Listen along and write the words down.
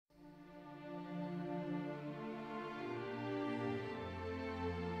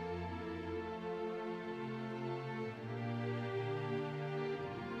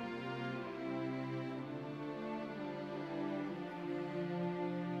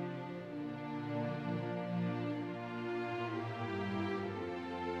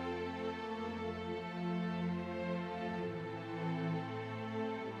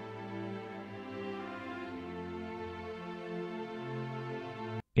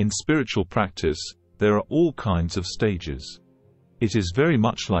In spiritual practice, there are all kinds of stages. It is very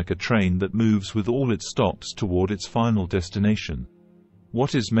much like a train that moves with all its stops toward its final destination.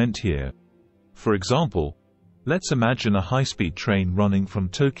 What is meant here? For example, let's imagine a high-speed train running from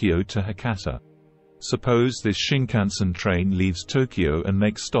Tokyo to Hakata. Suppose this Shinkansen train leaves Tokyo and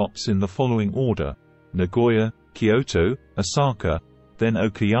makes stops in the following order: Nagoya, Kyoto, Osaka, then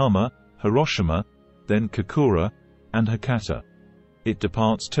Okayama, Hiroshima, then Kokura, and Hakata. It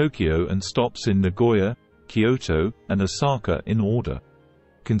departs Tokyo and stops in Nagoya, Kyoto, and Osaka in order.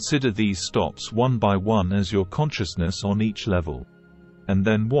 Consider these stops one by one as your consciousness on each level. And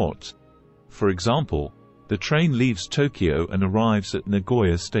then what? For example, the train leaves Tokyo and arrives at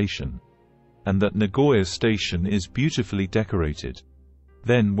Nagoya Station. And that Nagoya Station is beautifully decorated.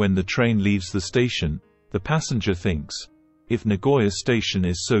 Then when the train leaves the station, the passenger thinks, if Nagoya Station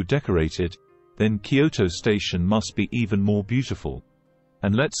is so decorated, then Kyoto Station must be even more beautiful.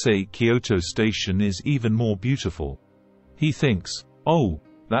 And let's say Kyoto Station is even more beautiful. He thinks, oh,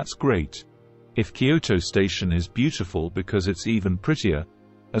 that's great. If Kyoto Station is beautiful because it's even prettier,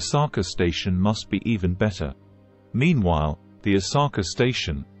 Osaka Station must be even better. Meanwhile, the Osaka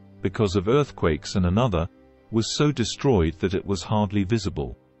Station, because of earthquakes and another, was so destroyed that it was hardly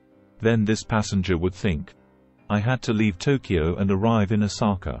visible. Then this passenger would think, I had to leave Tokyo and arrive in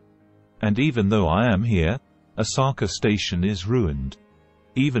Osaka. And even though I am here, Osaka Station is ruined.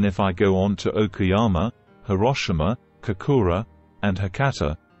 Even if I go on to Okayama, Hiroshima, Kokura, and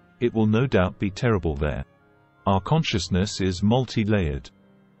Hakata, it will no doubt be terrible there. Our consciousness is multi-layered.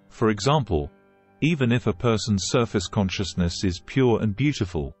 For example, even if a person's surface consciousness is pure and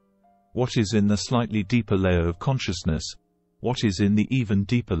beautiful, what is in the slightly deeper layer of consciousness? What is in the even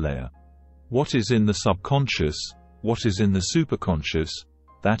deeper layer? What is in the subconscious? What is in the superconscious?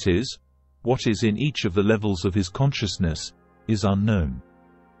 That is, what is in each of the levels of his consciousness, is unknown.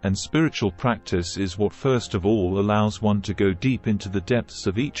 And spiritual practice is what first of all allows one to go deep into the depths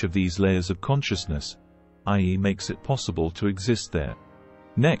of each of these layers of consciousness, i.e. makes it possible to exist there.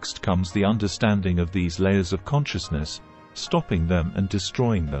 Next comes the understanding of these layers of consciousness, stopping them and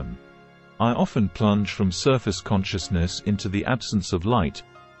destroying them. I often plunge from surface consciousness into the absence of light,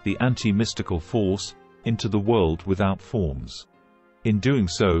 the anti-mystical force, into the world without forms. In doing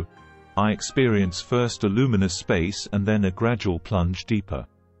so, I experience first a luminous space and then a gradual plunge deeper.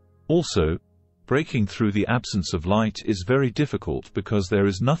 Also, breaking through the absence of light is very difficult because there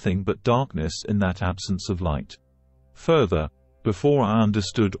is nothing but darkness in that absence of light. Further, before I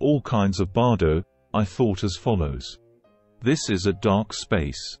understood all kinds of bardo, I thought as follows. This is a dark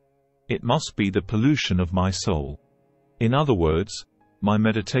space. It must be the pollution of my soul. In other words, my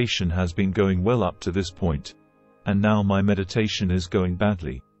meditation has been going well up to this point, and now my meditation is going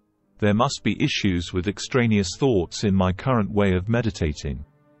badly. There must be issues with extraneous thoughts in my current way of meditating.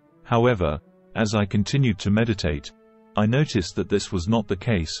 However, as I continued to meditate, I noticed that this was not the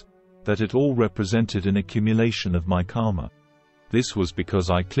case, that it all represented an accumulation of my karma. This was because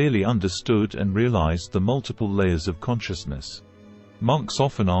I clearly understood and realized the multiple layers of consciousness. Monks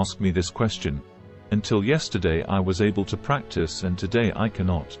often ask me this question. Until yesterday I was able to practice and today I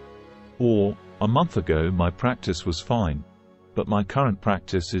cannot. Or, a month ago my practice was fine, but my current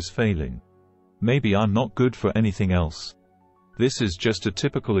practice is failing. Maybe I'm not good for anything else. This is just a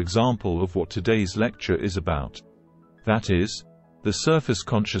typical example of what today's lecture is about. That is, the surface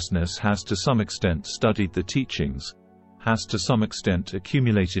consciousness has to some extent studied the teachings, has to some extent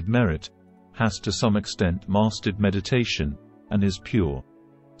accumulated merit, has to some extent mastered meditation, and is pure.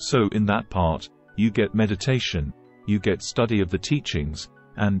 So in that part, you get meditation, you get study of the teachings,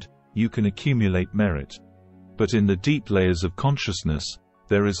 and you can accumulate merit. But in the deep layers of consciousness,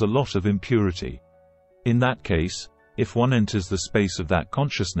 there is a lot of impurity. In that case, if one enters the space of that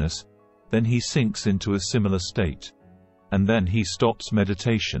consciousness, then he sinks into a similar state. And then he stops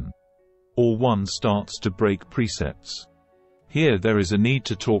meditation. Or one starts to break precepts. Here there is a need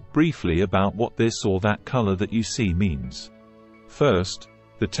to talk briefly about what this or that color that you see means. First,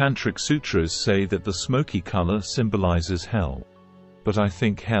 the Tantric Sutras say that the smoky color symbolizes hell. But I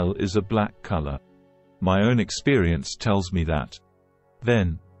think hell is a black color. My own experience tells me that.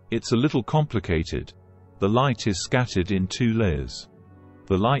 Then, it's a little complicated. The light is scattered in two layers.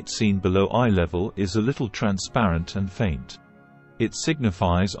 The light seen below eye level is a little transparent and faint. It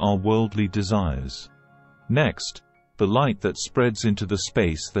signifies our worldly desires. Next, the light that spreads into the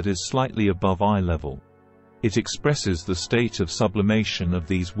space that is slightly above eye level. It expresses the state of sublimation of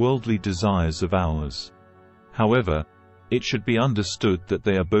these worldly desires of ours. However, it should be understood that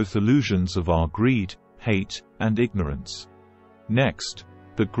they are both illusions of our greed, hate, and ignorance. Next,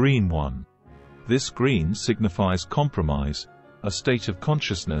 the green one. This green signifies compromise, a state of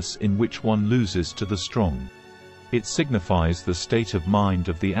consciousness in which one loses to the strong. It signifies the state of mind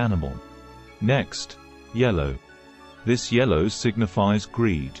of the animal. Next, yellow. This yellow signifies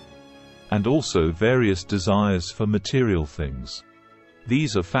greed, and also various desires for material things.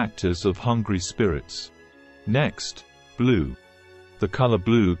 These are factors of hungry spirits. Next, blue. The color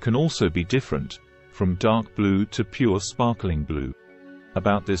blue can also be different, from dark blue to pure sparkling blue.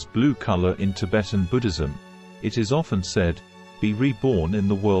 About this blue color in Tibetan Buddhism, it is often said, "Be reborn in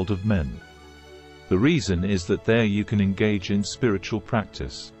the world of men." The reason is that there you can engage in spiritual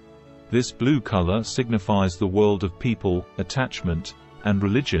practice. This blue color signifies the world of people, attachment, and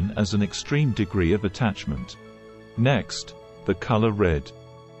religion as an extreme degree of attachment. Next, the color red.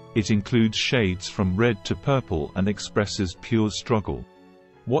 It includes shades from red to purple and expresses pure struggle.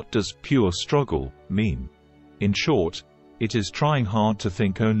 What does pure struggle mean? In short, it is trying hard to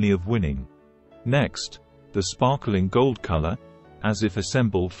think only of winning. Next, the sparkling gold color, as if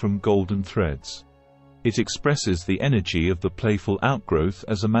assembled from golden threads. It expresses the energy of the playful outgrowth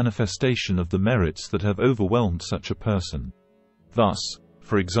as a manifestation of the merits that have overwhelmed such a person. Thus,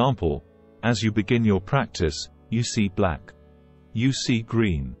 for example, as you begin your practice, you see black. You see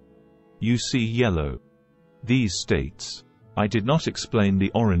green. You see yellow. These states. I did not explain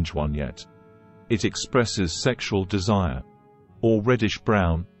the orange one yet. It expresses sexual desire. Or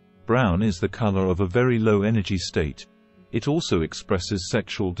reddish-brown. Brown is the color of a very low energy state. It also expresses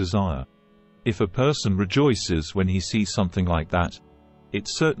sexual desire. If a person rejoices when he sees something like that, it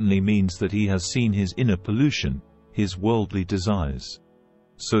certainly means that he has seen his inner pollution, his worldly desires.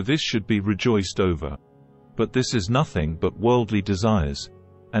 So this should be rejoiced over. But this is nothing but worldly desires,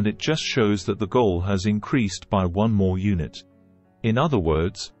 and it just shows that the goal has increased by one more unit. In other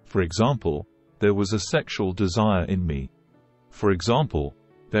words, for example, there was a sexual desire in me. For example,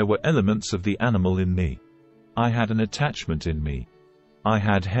 there were elements of the animal in me. I had an attachment in me. I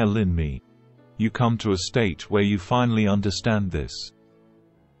had hell in me. You come to a state where you finally understand this.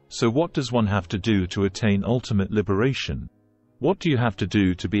 So what does one have to do to attain ultimate liberation? What do you have to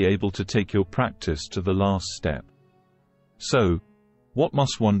do to be able to take your practice to the last step? So, what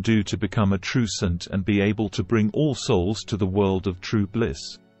must one do to become a true saint and be able to bring all souls to the world of true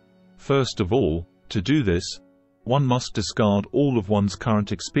bliss? First of all, to do this, one must discard all of one's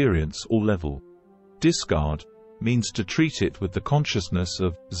current experience or level. Discard means to treat it with the consciousness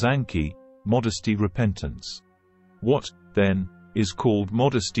of Dzanki, modesty repentance. What, then, is called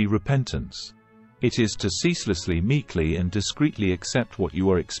modesty repentance? It is to ceaselessly, meekly and discreetly accept what you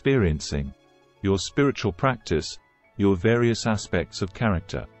are experiencing, your spiritual practice, your various aspects of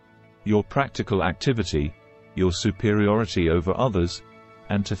character, your practical activity, your superiority over others,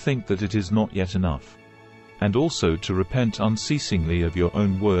 and to think that it is not yet enough. And also to repent unceasingly of your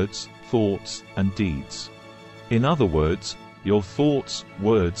own words, thoughts, and deeds. In other words, your thoughts,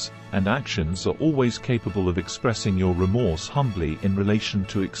 words, and actions are always capable of expressing your remorse humbly in relation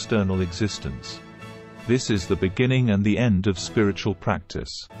to external existence. This is the beginning and the end of spiritual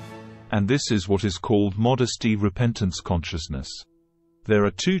practice. And this is what is called modesty repentance consciousness. There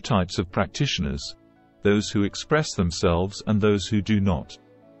are two types of practitioners, those who express themselves and those who do not.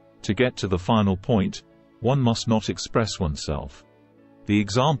 To get to the final point, one must not express oneself. The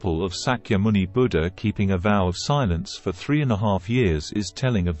example of Sakyamuni Buddha keeping a vow of silence for 3.5 years is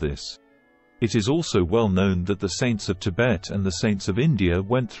telling of this. It is also well known that the saints of Tibet and the saints of India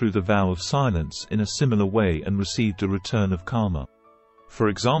went through the vow of silence in a similar way and received a return of karma. For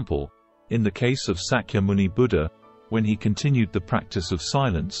example, in the case of Sakyamuni Buddha, when he continued the practice of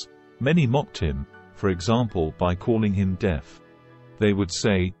silence, many mocked him, for example by calling him deaf. They would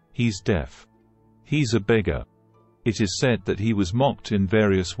say, "He's deaf. He's a beggar." It is said that he was mocked in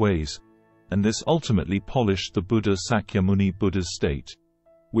various ways, and this ultimately polished the Buddha Sakyamuni Buddha's state,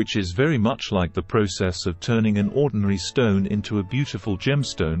 which is very much like the process of turning an ordinary stone into a beautiful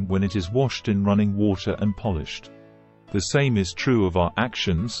gemstone when it is washed in running water and polished. The same is true of our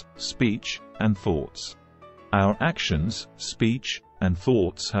actions, speech, and thoughts. Our actions, speech, and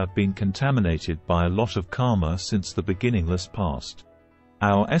thoughts have been contaminated by a lot of karma since the beginningless past.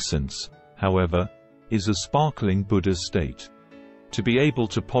 Our essence, however, is a sparkling Buddha state. To be able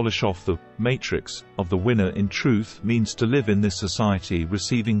to polish off the matrix of the winner in truth means to live in this society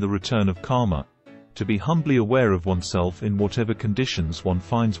receiving the return of karma, to be humbly aware of oneself in whatever conditions one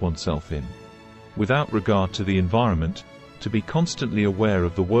finds oneself in. Without regard to the environment, to be constantly aware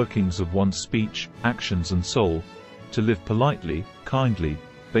of the workings of one's speech, actions and soul, to live politely, kindly,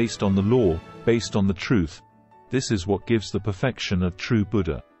 based on the law, based on the truth. This is what gives the perfection of true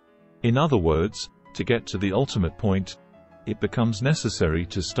Buddha. In other words, to get to the ultimate point, it becomes necessary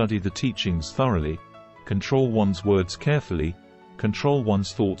to study the teachings thoroughly, control one's words carefully, control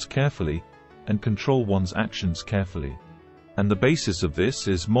one's thoughts carefully, and control one's actions carefully. And the basis of this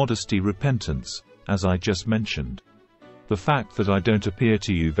is modesty repentance, as I just mentioned. The fact that I don't appear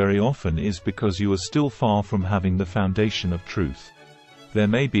to you very often is because you are still far from having the foundation of truth. There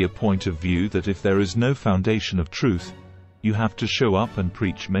may be a point of view that if there is no foundation of truth, you have to show up and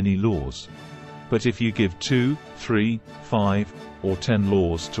preach many laws. But if you give 2, 3, 5, or 10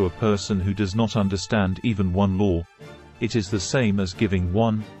 laws to a person who does not understand even one law, it is the same as giving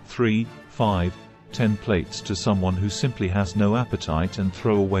 1, 3, 5, 10 plates to someone who simply has no appetite and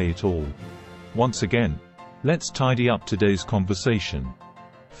throw away it all. Once again, let's tidy up today's conversation.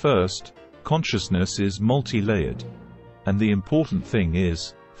 First, consciousness is multi-layered. And the important thing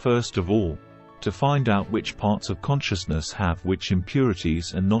is, first of all, to find out which parts of consciousness have which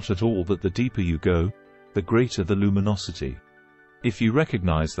impurities, and not at all that the deeper you go, the greater the luminosity. If you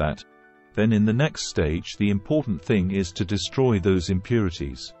recognize that, then in the next stage the important thing is to destroy those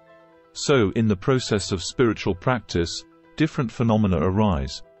impurities. So in the process of spiritual practice, different phenomena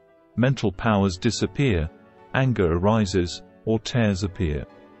arise. Mental powers disappear, anger arises, or tears appear.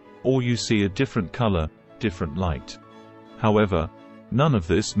 Or you see a different color, different light. However, none of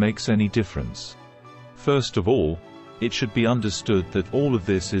this makes any difference. First of all, it should be understood that all of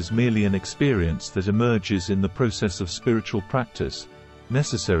this is merely an experience that emerges in the process of spiritual practice,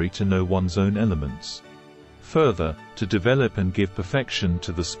 necessary to know one's own elements. Further, to develop and give perfection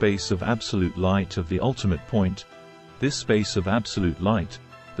to the space of absolute light of the ultimate point, this space of absolute light,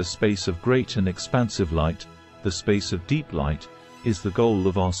 the space of great and expansive light, the space of deep light, is the goal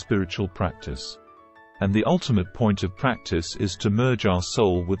of our spiritual practice. And the ultimate point of practice is to merge our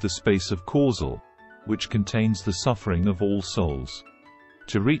soul with the space of causal, which contains the suffering of all souls.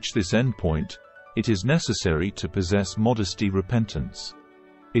 To reach this endpoint, it is necessary to possess modesty repentance.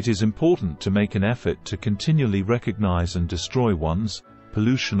 It is important to make an effort to continually recognize and destroy one's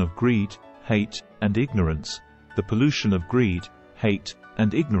pollution of greed, hate, and ignorance, the pollution of greed, hate,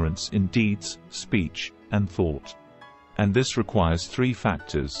 and ignorance in deeds, speech, and thought. And this requires 3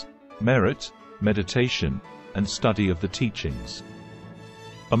 factors: merit, meditation, and study of the teachings.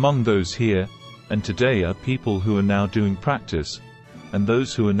 Among those here and today are people who are now doing practice, and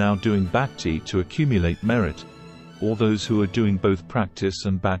those who are now doing bhakti to accumulate merit, or those who are doing both practice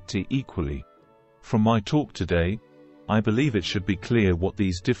and bhakti equally. From my talk today, I believe it should be clear what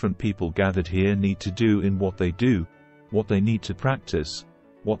these different people gathered here need to do in what they do, what they need to practice,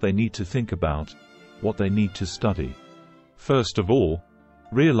 what they need to think about, what they need to study. First of all,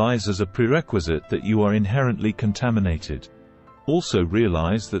 realize as a prerequisite that you are inherently contaminated. Also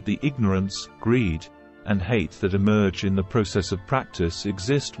realize that the ignorance, greed, and hate that emerge in the process of practice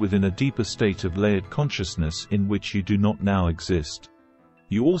exist within a deeper state of layered consciousness in which you do not now exist.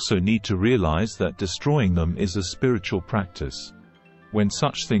 You also need to realize that destroying them is a spiritual practice. When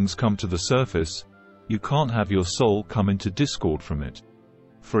such things come to the surface, you can't have your soul come into discord from it.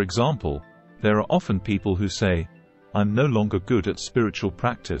 For example, there are often people who say, "I'm no longer good at spiritual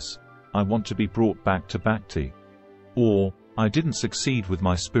practice, I want to be brought back to bhakti." Or, "I didn't succeed with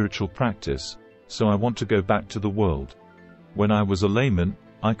my spiritual practice, so I want to go back to the world. When I was a layman,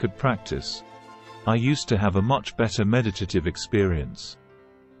 I could practice. I used to have a much better meditative experience."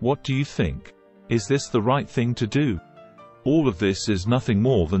 What do you think? Is this the right thing to do? All of this is nothing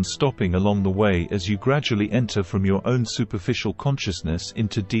more than stopping along the way as you gradually enter from your own superficial consciousness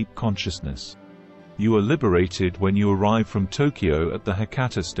into deep consciousness. You are liberated when you arrive from Tokyo at the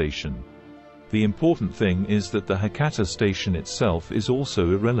Hakata station. The important thing is that the Hakata station itself is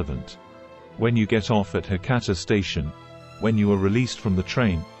also irrelevant. When you get off at Hakata station, when you are released from the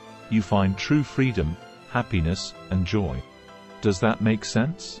train, you find true freedom, happiness, and joy. Does that make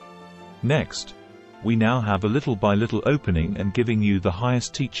sense? Next, we now have a little by little opening and giving you the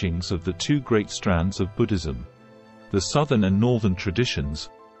highest teachings of the 2 great strands of Buddhism. The southern and northern traditions,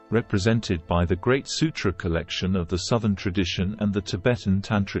 represented by the great sutra collection of the southern tradition and the Tibetan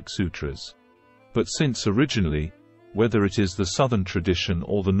Tantric Sutras. But since originally, whether it is the southern tradition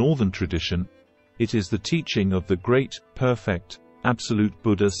or the northern tradition, it is the teaching of the great, perfect, absolute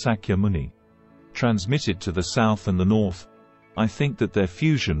Buddha Sakyamuni. Transmitted to the south and the north, I think that their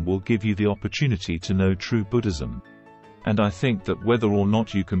fusion will give you the opportunity to know true Buddhism. And I think that whether or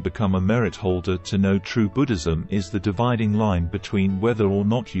not you can become a merit holder to know true Buddhism is the dividing line between whether or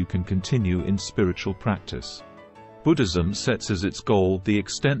not you can continue in spiritual practice. Buddhism sets as its goal the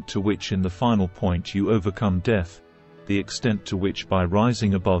extent to which in the final point you overcome death, the extent to which by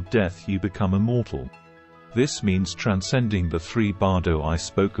rising above death you become immortal. This means transcending the 3 bardo I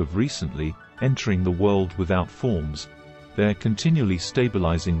spoke of recently, entering the world without forms, there continually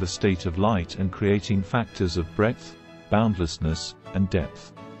stabilizing the state of light and creating factors of breadth, boundlessness, and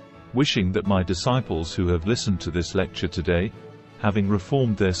depth. Wishing that my disciples who have listened to this lecture today, having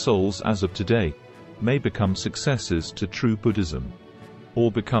reformed their souls as of today, may become successors to true Buddhism,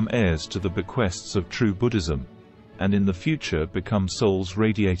 or become heirs to the bequests of true Buddhism, and in the future become souls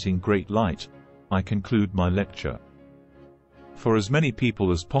radiating great light, I conclude my lecture. For as many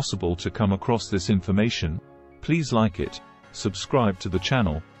people as possible to come across this information, please like it, subscribe to the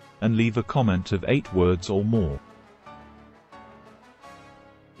channel, and leave a comment of 8 words or more.